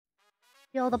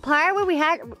Yo, the part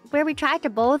where we tried to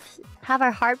both have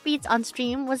our heartbeats on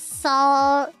stream was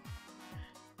so...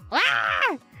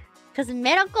 Because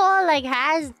Meloco, like,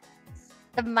 has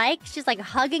the mic. She's, like,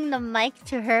 hugging the mic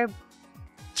to her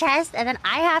chest. And then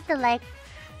I have to, like,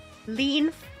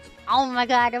 lean. Oh, my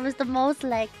God. It was the most,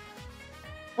 like...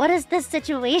 What is this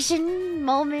situation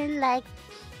moment? Like,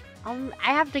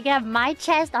 I have to get my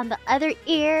chest on the other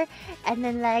ear. And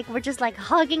then, like, we're just, like,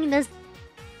 hugging this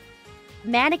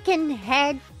mannequin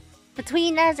head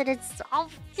between us. And it's... Oh,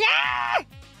 yeah!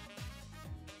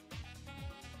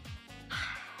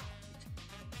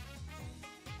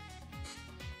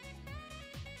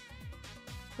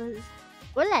 Was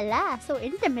oh la la, so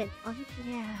intimate. Oh,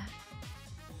 yeah,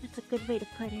 that's a good way to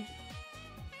put it.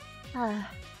 Put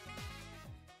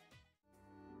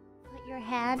your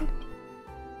hand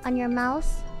on your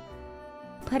mouse,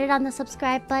 put it on the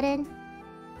subscribe button,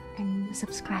 and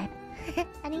subscribe.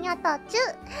 ありがとう、チ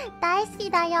ュ大好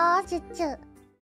きだよ、チュチュ。